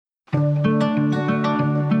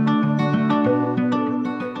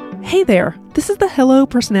Hey there, this is the Hello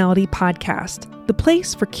Personality Podcast, the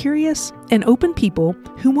place for curious and open people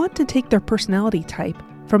who want to take their personality type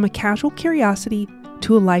from a casual curiosity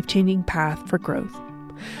to a life-changing path for growth.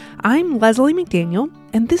 I'm Leslie McDaniel,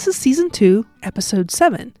 and this is Season 2, Episode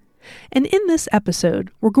 7. And in this episode,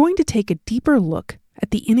 we're going to take a deeper look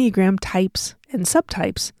at the Enneagram types and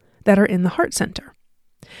subtypes that are in the Heart Center.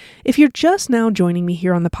 If you're just now joining me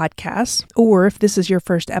here on the podcast, or if this is your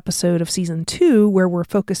first episode of Season 2 where we're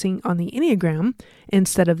focusing on the Enneagram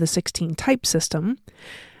instead of the 16 type system,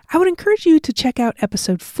 I would encourage you to check out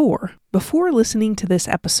Episode 4 before listening to this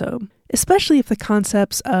episode, especially if the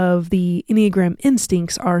concepts of the Enneagram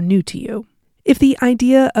instincts are new to you. If the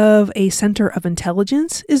idea of a center of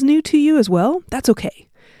intelligence is new to you as well, that's okay.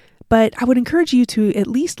 But I would encourage you to at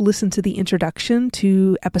least listen to the introduction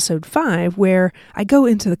to Episode 5, where I go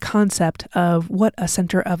into the concept of what a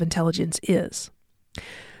center of intelligence is.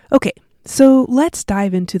 Okay, so let's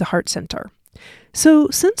dive into the Heart Center. So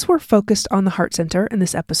since we're focused on the Heart Center in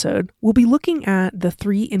this episode, we'll be looking at the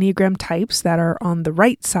 3 Enneagram types that are on the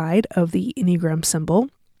right side of the Enneagram symbol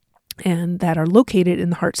and that are located in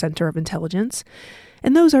the Heart Center of Intelligence.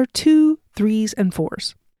 And those are 2, 3s, and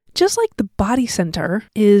 4s. Just like the body center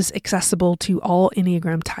is accessible to all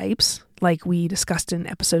Enneagram types, like we discussed in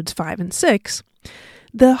episodes 5 and 6,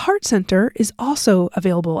 the Heart Center is also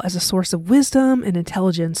available as a source of wisdom and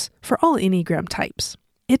intelligence for all Enneagram types.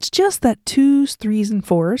 It's just that 2s, 3s, and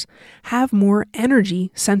 4s have more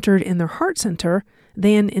energy centered in their Heart Center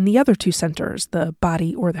than in the other 2 centers, the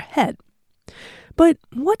body or the head. But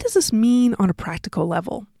what does this mean on a practical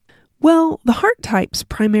level? Well, the heart types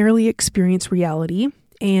primarily experience reality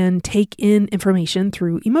and take in information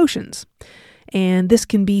through emotions. And this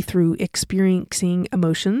can be through experiencing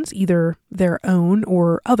emotions, either their own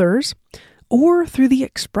or others, or through the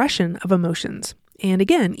expression of emotions. And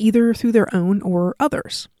again, either through their own or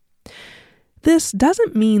others. This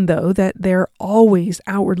doesn't mean, though, that they're always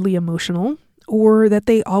outwardly emotional or that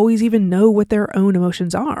they always even know what their own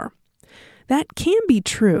emotions are. That can be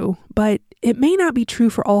true, but it may not be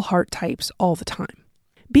true for all heart types all the time.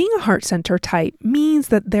 Being a heart center type means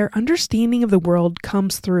that their understanding of the world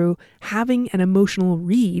comes through having an emotional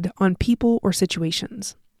read on people or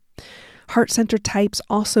situations. Heart center types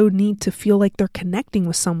also need to feel like they're connecting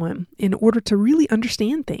with someone in order to really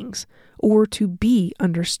understand things or to be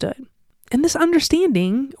understood. And this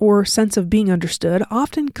understanding or sense of being understood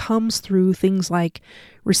often comes through things like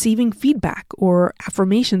receiving feedback or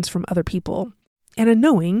affirmations from other people, and a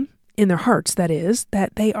knowing, in their hearts that is,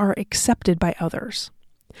 that they are accepted by others.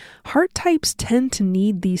 Heart types tend to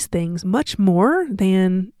need these things much more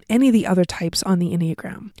than any of the other types on the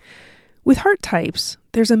Enneagram. With heart types,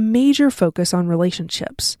 there's a major focus on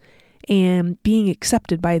relationships and being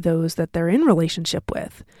accepted by those that they're in relationship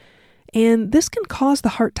with. And this can cause the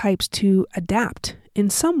heart types to adapt in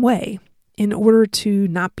some way in order to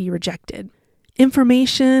not be rejected.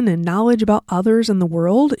 Information and knowledge about others in the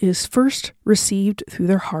world is first received through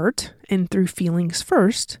their heart and through feelings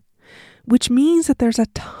first, which means that there's a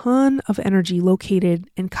ton of energy located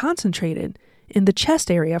and concentrated in the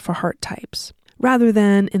chest area for heart types, rather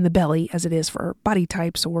than in the belly as it is for body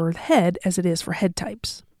types or the head as it is for head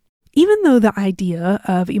types. Even though the idea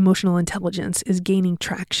of emotional intelligence is gaining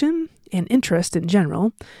traction and interest in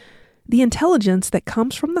general, the intelligence that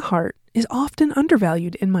comes from the heart is often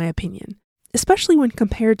undervalued in my opinion, especially when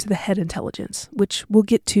compared to the head intelligence, which we'll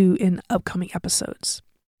get to in upcoming episodes.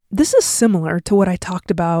 This is similar to what I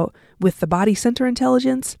talked about with the body center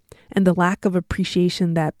intelligence and the lack of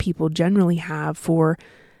appreciation that people generally have for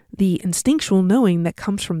the instinctual knowing that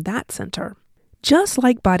comes from that center. Just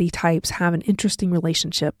like body types have an interesting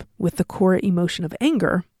relationship with the core emotion of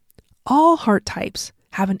anger, all heart types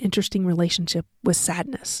have an interesting relationship with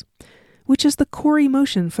sadness, which is the core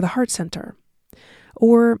emotion for the heart center.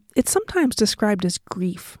 Or it's sometimes described as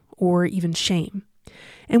grief or even shame.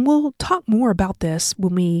 And we'll talk more about this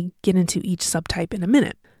when we get into each subtype in a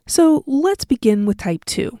minute. So let's begin with type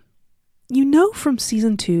 2. You know from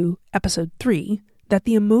Season 2, Episode 3, that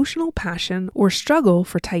the emotional passion or struggle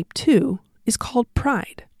for type 2 is called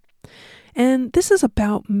pride. And this is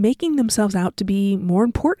about making themselves out to be more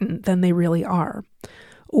important than they really are,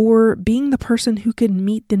 or being the person who can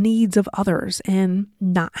meet the needs of others and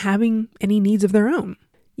not having any needs of their own.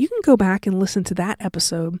 You can go back and listen to that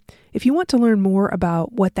episode if you want to learn more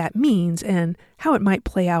about what that means and how it might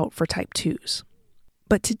play out for type 2s.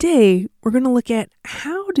 But today, we're going to look at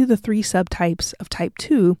how do the 3 subtypes of type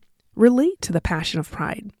 2 relate to the passion of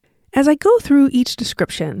pride. As I go through each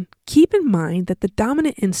description, keep in mind that the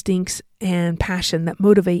dominant instincts and passion that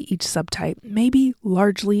motivate each subtype may be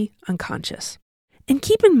largely unconscious. And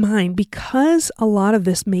keep in mind, because a lot of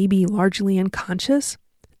this may be largely unconscious,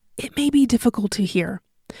 it may be difficult to hear.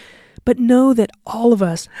 But know that all of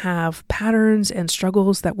us have patterns and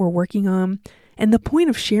struggles that we're working on. And the point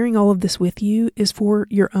of sharing all of this with you is for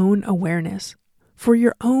your own awareness, for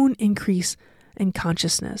your own increase in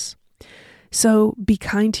consciousness. So be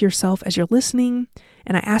kind to yourself as you're listening,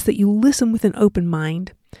 and I ask that you listen with an open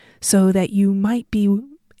mind so that you might be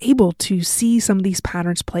able to see some of these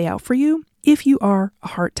patterns play out for you if you are a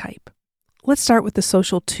heart type. Let's start with the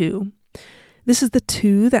social 2. This is the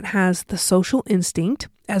 2 that has the social instinct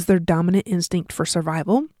as their dominant instinct for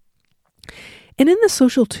survival. And in the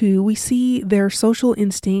social 2, we see their social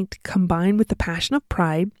instinct combined with the passion of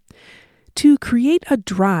pride to create a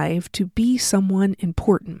drive to be someone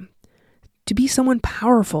important, to be someone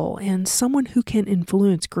powerful, and someone who can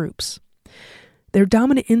influence groups. Their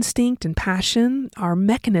dominant instinct and passion are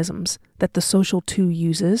mechanisms that the social 2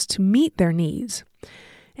 uses to meet their needs.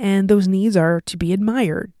 And those needs are to be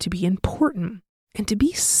admired, to be important, and to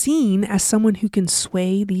be seen as someone who can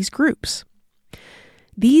sway these groups.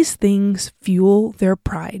 These things fuel their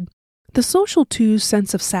pride. The social 2's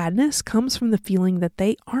sense of sadness comes from the feeling that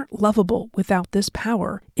they aren't lovable without this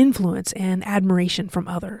power, influence, and admiration from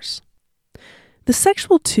others. The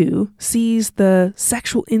sexual 2 sees the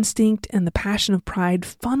sexual instinct and the passion of pride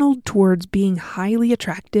funneled towards being highly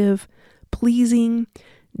attractive, pleasing,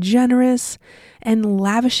 generous, and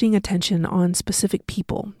lavishing attention on specific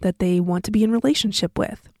people that they want to be in relationship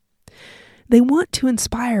with. They want to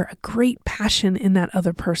inspire a great passion in that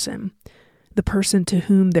other person, the person to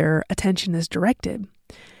whom their attention is directed.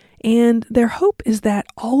 And their hope is that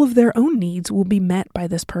all of their own needs will be met by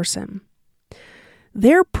this person.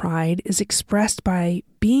 Their pride is expressed by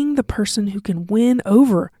being the person who can win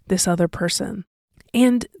over this other person,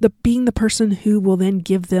 and being the person who will then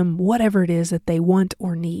give them whatever it is that they want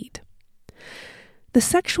or need. The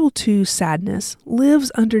sexual 2 sadness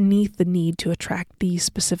lives underneath the need to attract these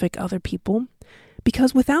specific other people,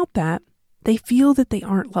 because without that, they feel that they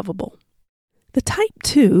aren't lovable. The type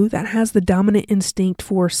 2 that has the dominant instinct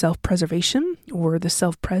for self-preservation, or the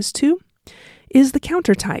self-pres 2, is the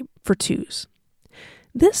counter type for 2s.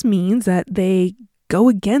 This means that they go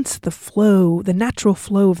against the natural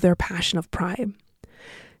flow of their passion of pride.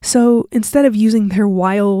 So instead of using their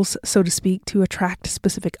wiles, so to speak, to attract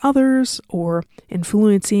specific others or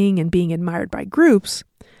influencing and being admired by groups,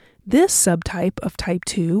 this subtype of type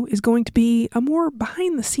 2 is going to be a more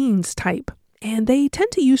behind-the-scenes type. And they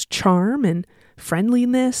tend to use charm and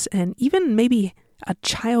friendliness and even maybe a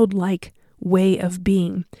childlike way of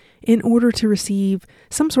being in order to receive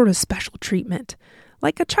some sort of special treatment,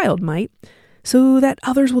 like a child might, so that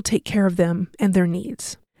others will take care of them and their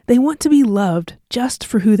needs. They want to be loved just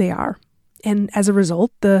for who they are. And as a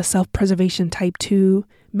result, the self-preservation type 2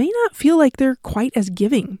 may not feel like they're quite as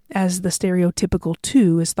giving as the stereotypical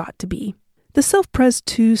 2 is thought to be. The self-pres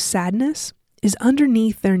 2's sadness is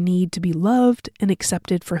underneath their need to be loved and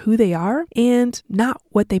accepted for who they are and not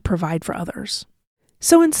what they provide for others.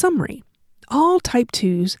 So in summary, all type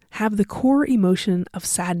 2s have the core emotion of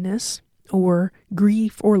sadness or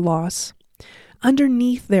grief or loss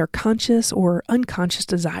underneath their conscious or unconscious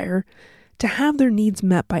desire to have their needs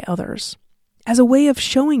met by others, as a way of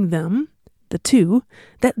showing them, the 2,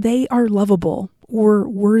 that they are lovable or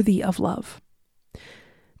worthy of love.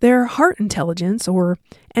 Their heart intelligence or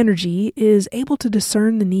energy is able to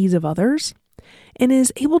discern the needs of others and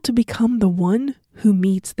is able to become the one who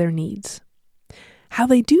meets their needs. How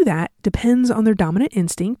they do that depends on their dominant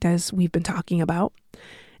instinct, as we've been talking about.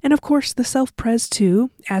 And of course, the self-pres 2,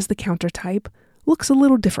 as the counter type, looks a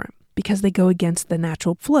little different because they go against the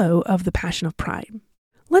natural flow of the passion of pride.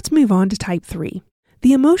 Let's move on to type 3.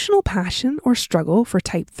 The emotional passion or struggle for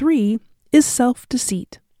type 3 is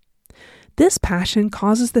self-deceit. This passion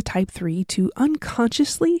causes the type 3 to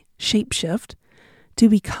unconsciously shapeshift to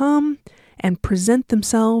become and present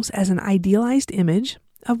themselves as an idealized image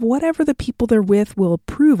of whatever the people they're with will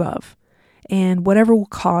approve of and whatever will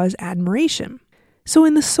cause admiration. So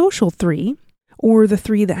in the social 3, or the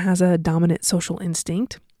 3 that has a dominant social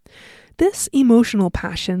instinct, this emotional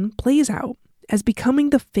passion plays out as becoming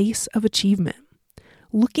the face of achievement,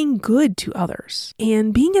 looking good to others,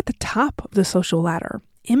 and being at the top of the social ladder,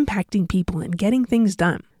 impacting people and getting things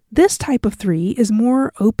done. This type of 3 is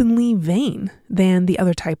more openly vain than the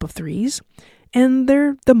other type of 3s, and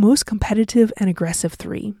they're the most competitive and aggressive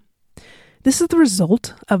 3. This is the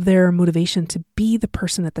result of their motivation to be the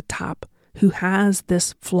person at the top who has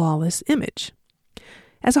this flawless image.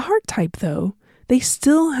 As a heart type, though, they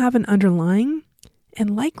still have an underlying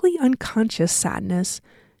and likely unconscious sadness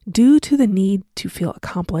due to the need to feel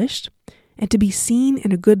accomplished and to be seen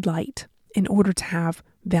in a good light in order to have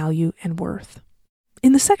value and worth.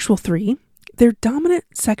 In the sexual 3, their dominant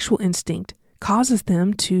sexual instinct causes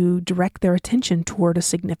them to direct their attention toward a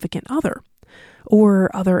significant other or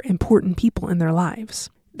other important people in their lives.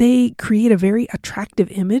 They create a very attractive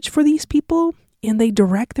image for these people, and they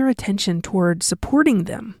direct their attention toward supporting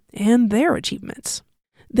them and their achievements.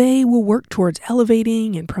 They will work towards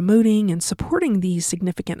elevating and promoting and supporting these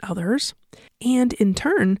significant others, and in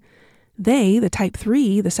turn, they, the type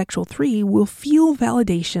 3, the sexual 3, will feel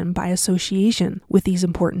validation by association with these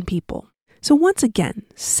important people. So once again,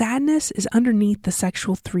 sadness is underneath the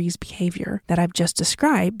sexual 3's behavior that I've just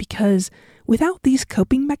described, because without these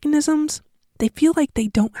coping mechanisms, they feel like they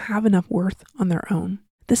don't have enough worth on their own.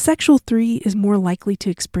 The sexual 3 is more likely to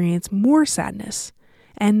experience more sadness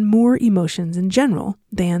and more emotions in general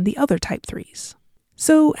than the other type 3s.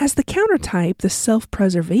 So as the counter type, the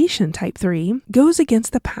self-preservation type 3 goes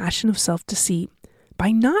against the passion of self-deceit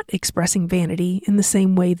by not expressing vanity in the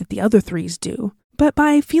same way that the other 3s do, but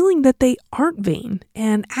by feeling that they aren't vain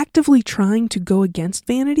and actively trying to go against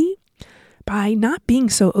vanity by not being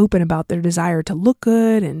so open about their desire to look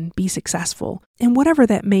good and be successful, and whatever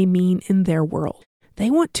that may mean in their world. They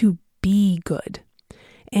want to be good,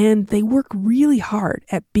 and they work really hard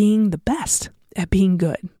at being the best at being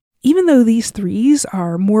good. Even though these 3s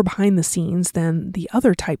are more behind the scenes than the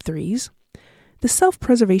other type 3s, the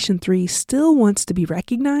self-preservation 3 still wants to be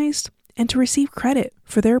recognized and to receive credit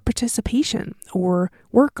for their participation or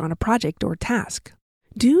work on a project or task.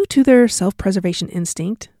 Due to their self-preservation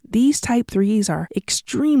instinct, these type 3s are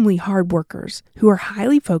extremely hard workers who are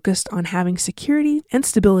highly focused on having security and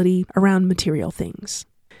stability around material things.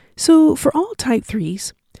 So for all type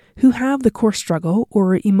 3s who have the core struggle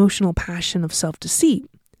or emotional passion of self-deceit,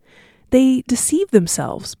 they deceive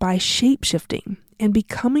themselves by shape-shifting and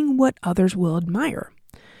becoming what others will admire.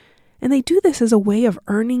 And they do this as a way of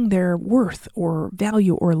earning their worth or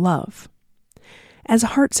value or love. As a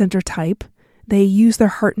heart center type, they use their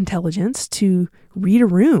heart intelligence to read a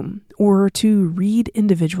room or to read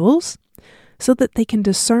individuals so that they can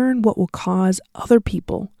discern what will cause other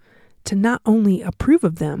people to not only approve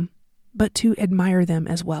of them, but to admire them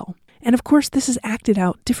as well. And of course, this is acted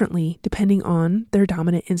out differently depending on their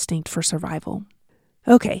dominant instinct for survival.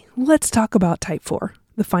 Okay, let's talk about type 4,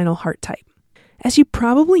 the final heart type. As you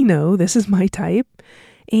probably know, this is my type,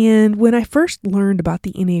 and when I first learned about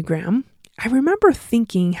the Enneagram, I remember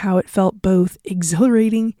thinking how it felt both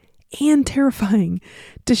exhilarating and terrifying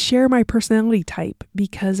to share my personality type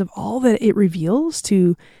because of all that it reveals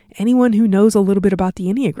to anyone who knows a little bit about the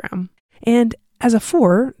Enneagram. And as a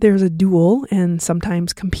 4, there's a dual and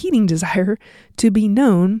sometimes competing desire to be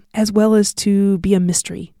known as well as to be a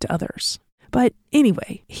mystery to others. But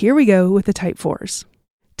anyway, here we go with the type 4s.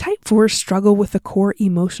 Type 4s struggle with the core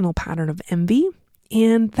emotional pattern of envy,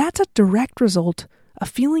 and that's a direct result of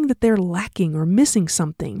feeling that they're lacking or missing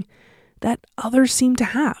something that others seem to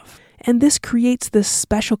have. And this creates this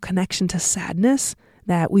special connection to sadness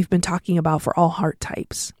that we've been talking about for all heart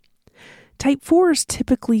types. Type 4s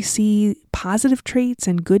typically see positive traits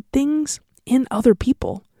and good things in other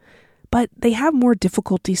people, but they have more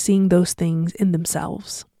difficulty seeing those things in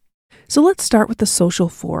themselves. So let's start with the social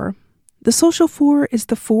 4. The social 4 is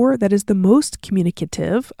the 4 that is the most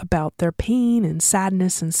communicative about their pain and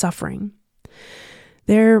sadness and suffering.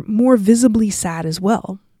 They're more visibly sad as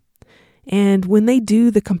well. And when they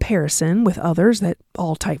do the comparison with others that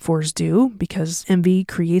all type 4s do, because envy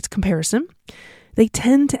creates comparison, they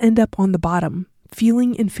tend to end up on the bottom,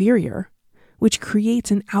 feeling inferior, which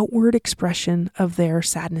creates an outward expression of their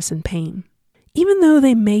sadness and pain. Even though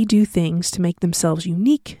they may do things to make themselves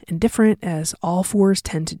unique and different, as all 4s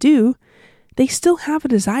tend to do, they still have a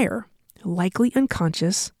desire, likely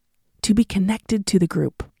unconscious, to be connected to the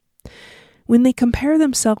group. When they compare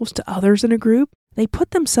themselves to others in a group, they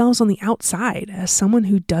put themselves on the outside as someone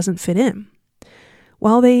who doesn't fit in.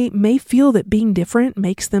 While they may feel that being different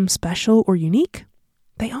makes them special or unique,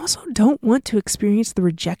 they also don't want to experience the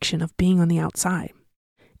rejection of being on the outside.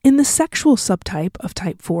 In the sexual subtype of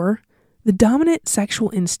type 4, the dominant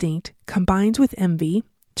sexual instinct combines with envy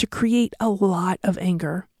to create a lot of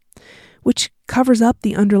anger, which covers up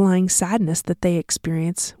the underlying sadness that they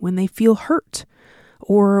experience when they feel hurt,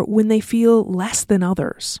 or when they feel less than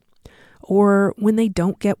others, or when they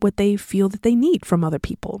don't get what they feel that they need from other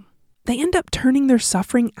people. They end up turning their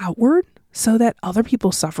suffering outward so that other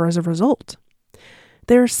people suffer as a result.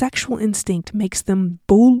 Their sexual instinct makes them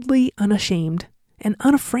boldly unashamed and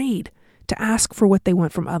unafraid to ask for what they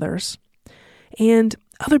want from others. And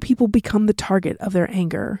other people become the target of their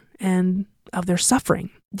anger and of their suffering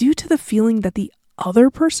due to the feeling that the other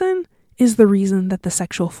person is the reason that the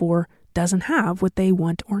sexual 4 doesn't have what they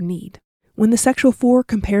want or need. When the sexual 4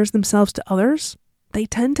 compares themselves to others, they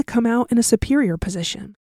tend to come out in a superior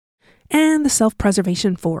position. And the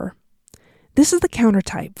self-preservation 4. This is the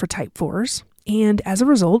countertype for type 4s, and as a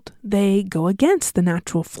result, they go against the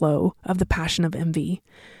natural flow of the passion of envy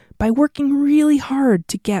by working really hard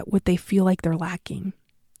to get what they feel like they're lacking.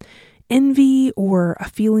 Envy or a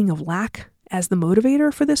feeling of lack as the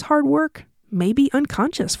motivator for this hard work may be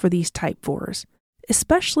unconscious for these type 4s,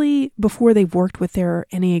 especially before they've worked with their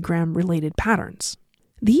Enneagram-related patterns.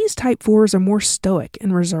 These type 4s are more stoic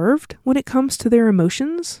and reserved when it comes to their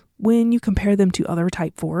emotions when you compare them to other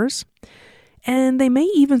type 4s, and they may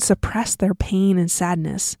even suppress their pain and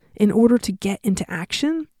sadness in order to get into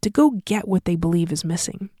action to go get what they believe is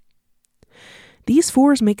missing. These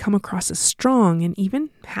 4s may come across as strong and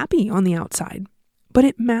even happy on the outside, but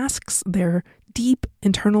it masks their deep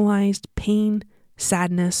internalized pain,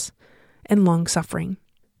 sadness, and long suffering.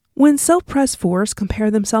 When self-pres 4s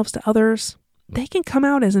compare themselves to others, they can come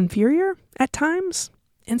out as inferior at times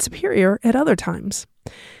and superior at other times.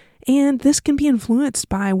 And this can be influenced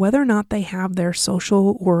by whether or not they have their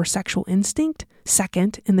social or sexual instinct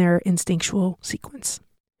second in their instinctual sequence.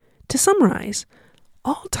 To summarize,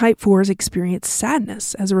 all type 4s experience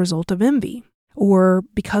sadness as a result of envy, or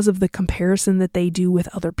because of the comparison that they do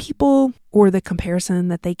with other people, or the comparison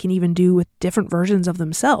that they can even do with different versions of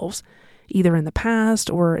themselves, either in the past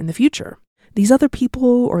or in the future. These other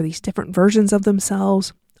people or these different versions of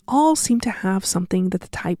themselves all seem to have something that the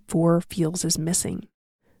type 4 feels is missing.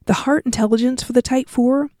 The heart intelligence for the type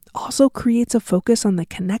 4 also creates a focus on the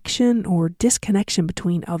connection or disconnection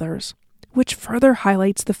between others, which further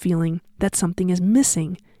highlights the feeling that something is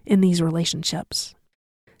missing in these relationships.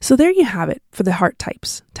 So there you have it for the heart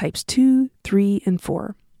types 2, 3, and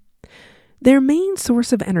 4. Their main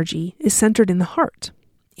source of energy is centered in the heart,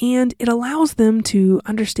 and it allows them to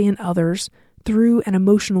understand others through an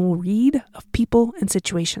emotional read of people and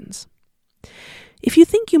situations. If you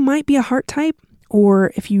think you might be a heart type,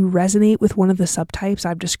 or if you resonate with one of the subtypes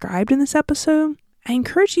I've described in this episode, I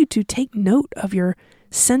encourage you to take note of your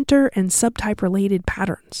center and subtype related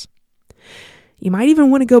patterns. You might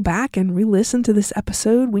even want to go back and re-listen to this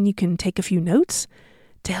episode when you can take a few notes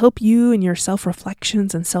to help you in your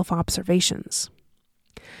self-reflections and self-observations.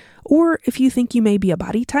 Or if you think you may be a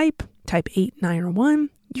body type 8, 9, or 1,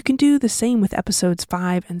 you can do the same with episodes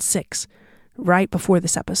 5 and 6 right before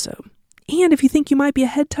this episode. And if you think you might be a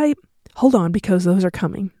head type, hold on because those are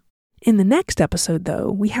coming. In the next episode,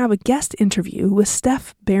 though, we have a guest interview with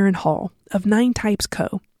Steph Barron-Hall of 9 Types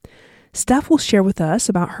Co. Steph will share with us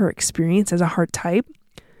about her experience as a heart type,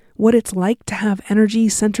 what it's like to have energy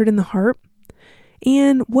centered in the heart,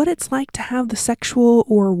 and what it's like to have the sexual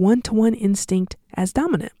or one-to-one instinct as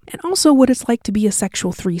dominant, and also what it's like to be a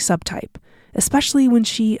sexual 3 subtype, especially when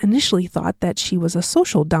she initially thought that she was a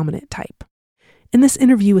social dominant type. In this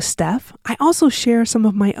interview with Steph, I also share some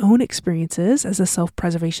of my own experiences as a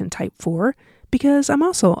self-preservation type 4 because I'm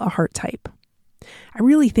also a heart type. I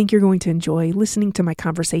really think you're going to enjoy listening to my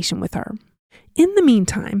conversation with her. In the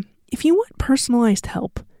meantime, if you want personalized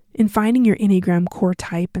help in finding your Enneagram core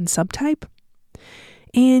type and subtype,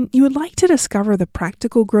 and you would like to discover the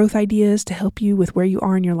practical growth ideas to help you with where you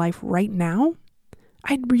are in your life right now,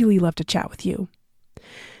 I'd really love to chat with you.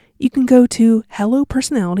 You can go to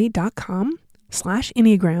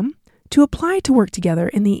hellopersonality.com/Enneagram to apply to work together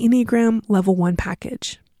in the Enneagram Level 1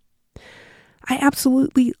 package. I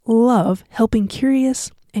absolutely love helping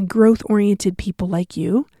curious and growth-oriented people like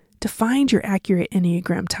you to find your accurate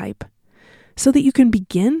Enneagram type so that you can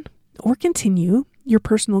begin or continue your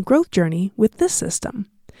personal growth journey with this system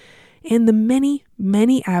and the many,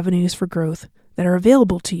 many avenues for growth that are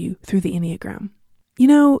available to you through the Enneagram. You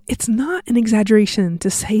know, it's not an exaggeration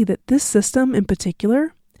to say that this system in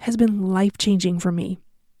particular has been life-changing for me.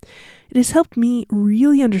 It has helped me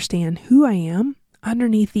really understand who I am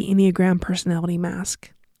underneath the Enneagram personality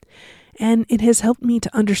mask. And it has helped me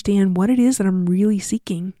to understand what it is that I'm really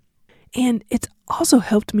seeking. And it's also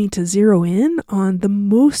helped me to zero in on the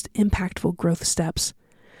most impactful growth steps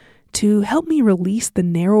to help me release the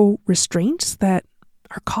narrow restraints that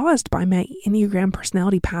are caused by my Enneagram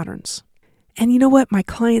personality patterns. And you know what? My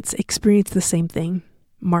clients experience the same thing.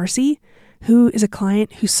 Marcy, who is a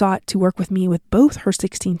client who sought to work with me with both her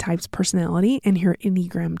 16 types personality and her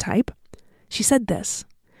Enneagram type, she said this: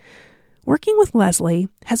 "Working with Leslie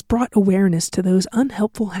has brought awareness to those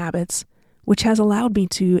unhelpful habits, which has allowed me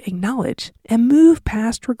to acknowledge and move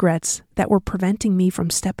past regrets that were preventing me from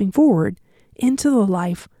stepping forward into the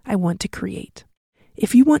life I want to create."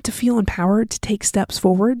 If you want to feel empowered to take steps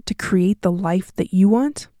forward to create the life that you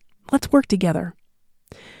want, let's work together.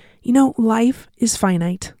 You know, life is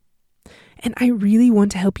finite, And I really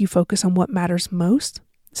want to help you focus on what matters most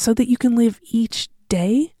so that you can live each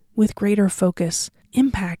day with greater focus,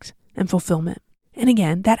 impact, and fulfillment. And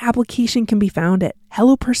again, that application can be found at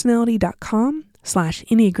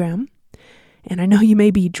hellopersonality.com/Enneagram. And I know you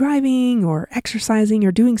may be driving or exercising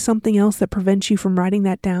or doing something else that prevents you from writing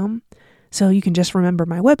that down. So you can just remember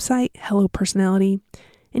my website, Hello Personality,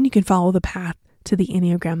 and you can follow the path to the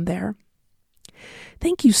Enneagram there.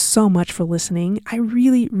 Thank you so much for listening. I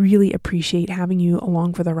really, really appreciate having you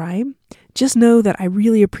along for the ride. Just know that I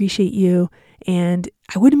really appreciate you, and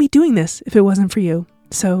I wouldn't be doing this if it wasn't for you.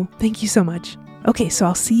 So thank you so much. Okay, so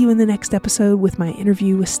I'll see you in the next episode with my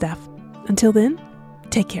interview with Steph. Until then,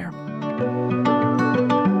 take care.